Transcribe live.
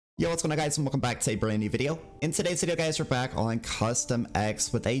Yo, what's going on, guys, and welcome back to a brand new video. In today's video, guys, we're back on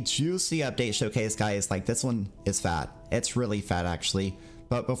CustomX with a juicy update showcase, guys. Like, this one is fat. It's really fat, actually.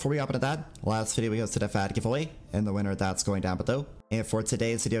 But before we hop into that, last video we hosted a fat giveaway, and the winner that's going down below. And for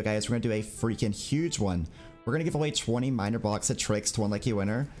today's video, guys, we're going to do a freaking huge one. We're going to give away 20 minor box of tricks to one lucky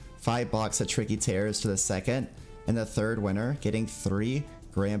winner, 5 box of tricky tears to the second, and the third winner getting 3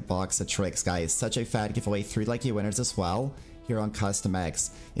 grand box of tricks, guys. Such a fat giveaway, 3 lucky winners as well here on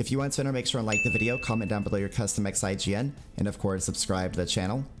CustomX. If you want to enter, make sure and like the video, comment down below your CustomX IGN, and of course subscribe to the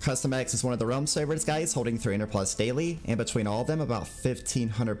channel. CustomX is one of the realm servers, guys, holding 300 plus daily, and between all of them about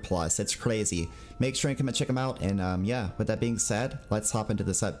 1500 plus. It's crazy. Make sure and come and check them out. And yeah, with that being said, let's hop into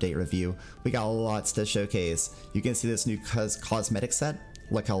this update review. We got lots to showcase. You can see this new cosmetic set.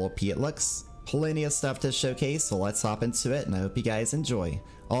 Look how OP it looks. Plenty of stuff to showcase, so let's hop into it, and I hope you guys enjoy.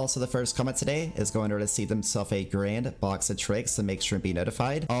 Also, the first comment today is going to receive themselves a grand box of tricks, so make sure and be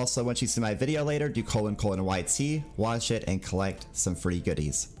notified. Also, once you see my video later, do ::YT, watch it, and collect some free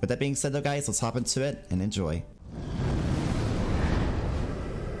goodies. With that being said though, guys, let's hop into it and enjoy.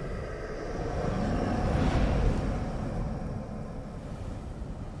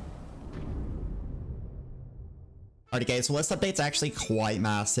 Alright guys, so this update's actually quite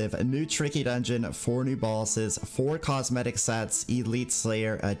massive. A new tricky dungeon, 4 new bosses, 4 cosmetic sets, Elite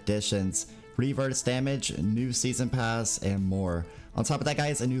Slayer additions, reverse damage, new season pass, and more. On top of that,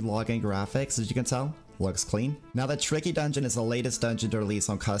 guys, a new login graphics, as you can tell, looks clean. Now the tricky dungeon is the latest dungeon to release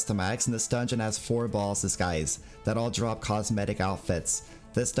on CustomX, and this dungeon has 4 bosses, guys, that all drop cosmetic outfits.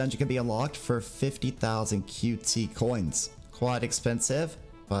 This dungeon can be unlocked for 50,000 QT coins. Quite expensive,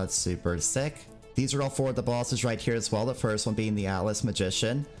 but super sick. These are all 4 of the bosses right here as well. The first one being the Atlas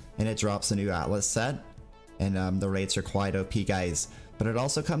Magician, and it drops a new Atlas set. And the rates are quite OP, guys. But it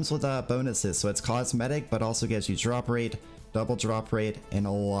also comes with bonuses, so it's cosmetic, but also gives you drop rate, double drop rate, and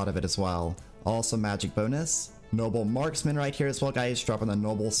a lot of it as well. Also magic bonus. Noble Marksman right here as well, guys, dropping the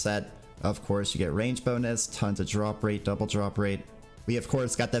Noble set. Of course, you get range bonus, tons of drop rate, double drop rate. We, of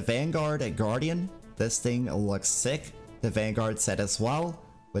course, got the Vanguard Guardian. This thing looks sick. The Vanguard set as well.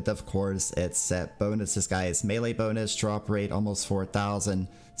 With, of course, its set bonuses, guys. Melee bonus, drop rate almost 4,000.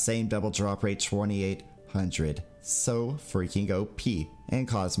 Same double drop rate, 2,800. So freaking OP. And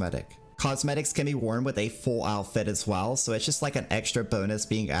cosmetic. Cosmetics can be worn with a full outfit as well, so it's just like an extra bonus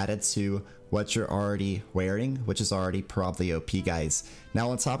being added to what you're already wearing, which is already probably OP, guys.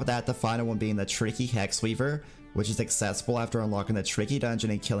 Now on top of that, the final one being the Tricky Hex Weaver, which is accessible after unlocking the tricky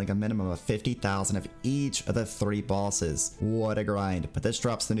dungeon and killing a minimum of 50,000 of each of the 3 bosses. What a grind. But this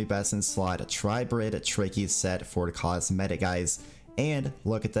drops the new best in slot Tribrid Tricky set for cosmetic, guys. And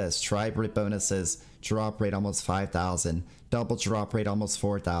look at this, Tribrid bonuses, drop rate almost 5,000, double drop rate almost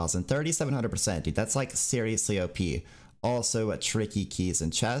 4,000, 3,700%, dude, that's like seriously OP. Also, tricky keys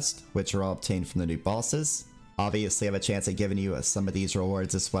and chest, which are all obtained from the new bosses. Obviously, I have a chance at giving you some of these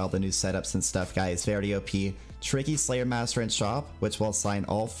rewards as well, the new setups and stuff, guys. Very OP. Tricky Slayer Master and Shop, which will assign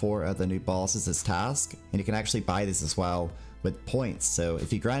all 4 of the new bosses as task, and you can actually buy these as well with points. So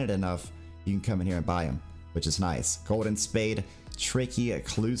if you grind it enough, you can come in here and buy them, which is nice. Golden Spade, Tricky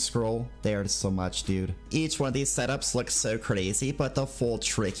Clue Scroll. There's so much, dude. Each one of these setups looks so crazy, but the full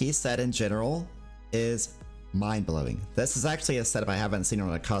Tricky set in general is mind-blowing. This is actually a setup I haven't seen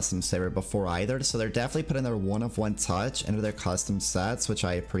on a custom server before either, so they're definitely putting their one-of-one touch into their custom sets, which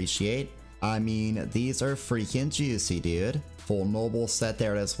I appreciate. I mean, these are freaking juicy, dude. Full Noble set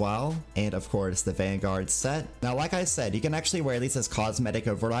there as well, and of course the Vanguard set. Now, like I said, you can actually wear these as cosmetic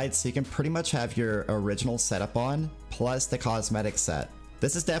overrides, so you can pretty much have your original setup on, plus the cosmetic set.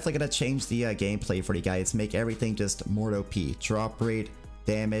 This is definitely going to change the gameplay for you guys, make everything just more OP. Drop rate,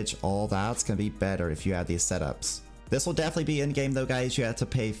 damage, all that's gonna be better if you have these setups. This will definitely be in-game though, guys. You have to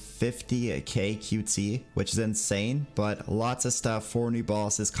pay 50k QT, which is insane, but lots of stuff, 4 new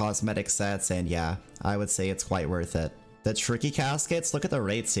bosses, cosmetic sets, and yeah, I would say it's quite worth it. The tricky caskets, look at the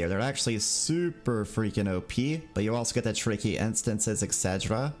rates here. They're actually super freaking OP, but you also get the tricky instances,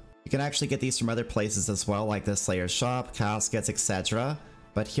 etc. You can actually get these from other places as well, like the Slayer shop, caskets, etc.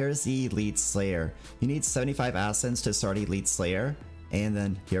 But here's the Elite Slayer. You need 75 Ascens to start Elite Slayer. And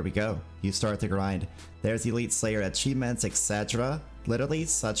then here we go. You start the grind. There's Elite Slayer achievements, etc. Literally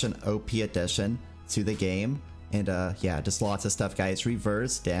such an OP addition to the game. And yeah, just lots of stuff, guys.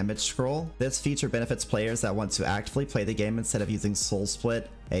 Reverse damage scroll. This feature benefits players that want to actively play the game instead of using soul split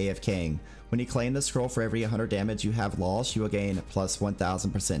AFKing. When you claim the scroll for every 100 damage you have lost, you will gain plus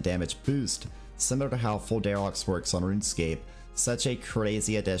 1000% damage boost, similar to how full Derox works on Runescape. Such a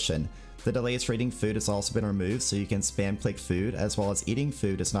crazy addition. The delays for eating food has also been removed, so you can spam click food, as well as eating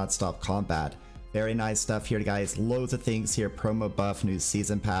food does not stop combat. Very nice stuff here, guys. Loads of things here. Promo buff, new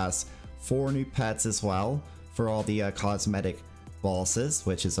season pass, 4 new pets as well for all the cosmetic bosses,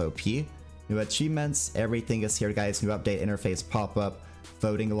 which is OP. New achievements, everything is here, guys. New update interface pop-up,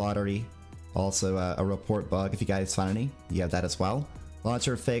 voting lottery, also a report bug if you guys find any. You have that as well.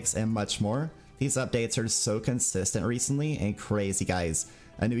 Launcher fix and much more. These updates are so consistent recently and crazy, guys.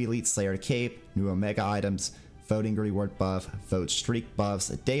 A new Elite Slayer cape, new Omega items, voting reward buff, vote streak buffs,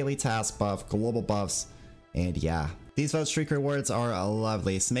 daily task buff, global buffs, and yeah. These vote streak rewards are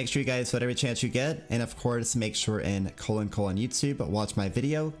lovely, so make sure you guys vote every chance you get, and of course make sure in : YouTube, watch my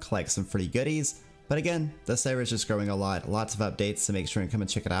video, collect some free goodies. But again, the server is just growing a lot, lots of updates, so make sure and come and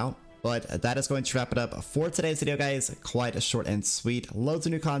check it out. But that is going to wrap it up for today's video, guys. Quite short and sweet, loads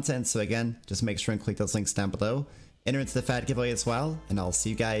of new content, so again, just make sure and click those links down below. Enter into the fat giveaway as well, and I'll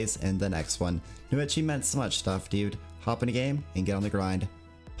see you guys in the next one. New achievements, so much stuff, dude. Hop in a game and get on the grind.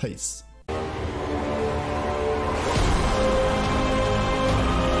 Peace.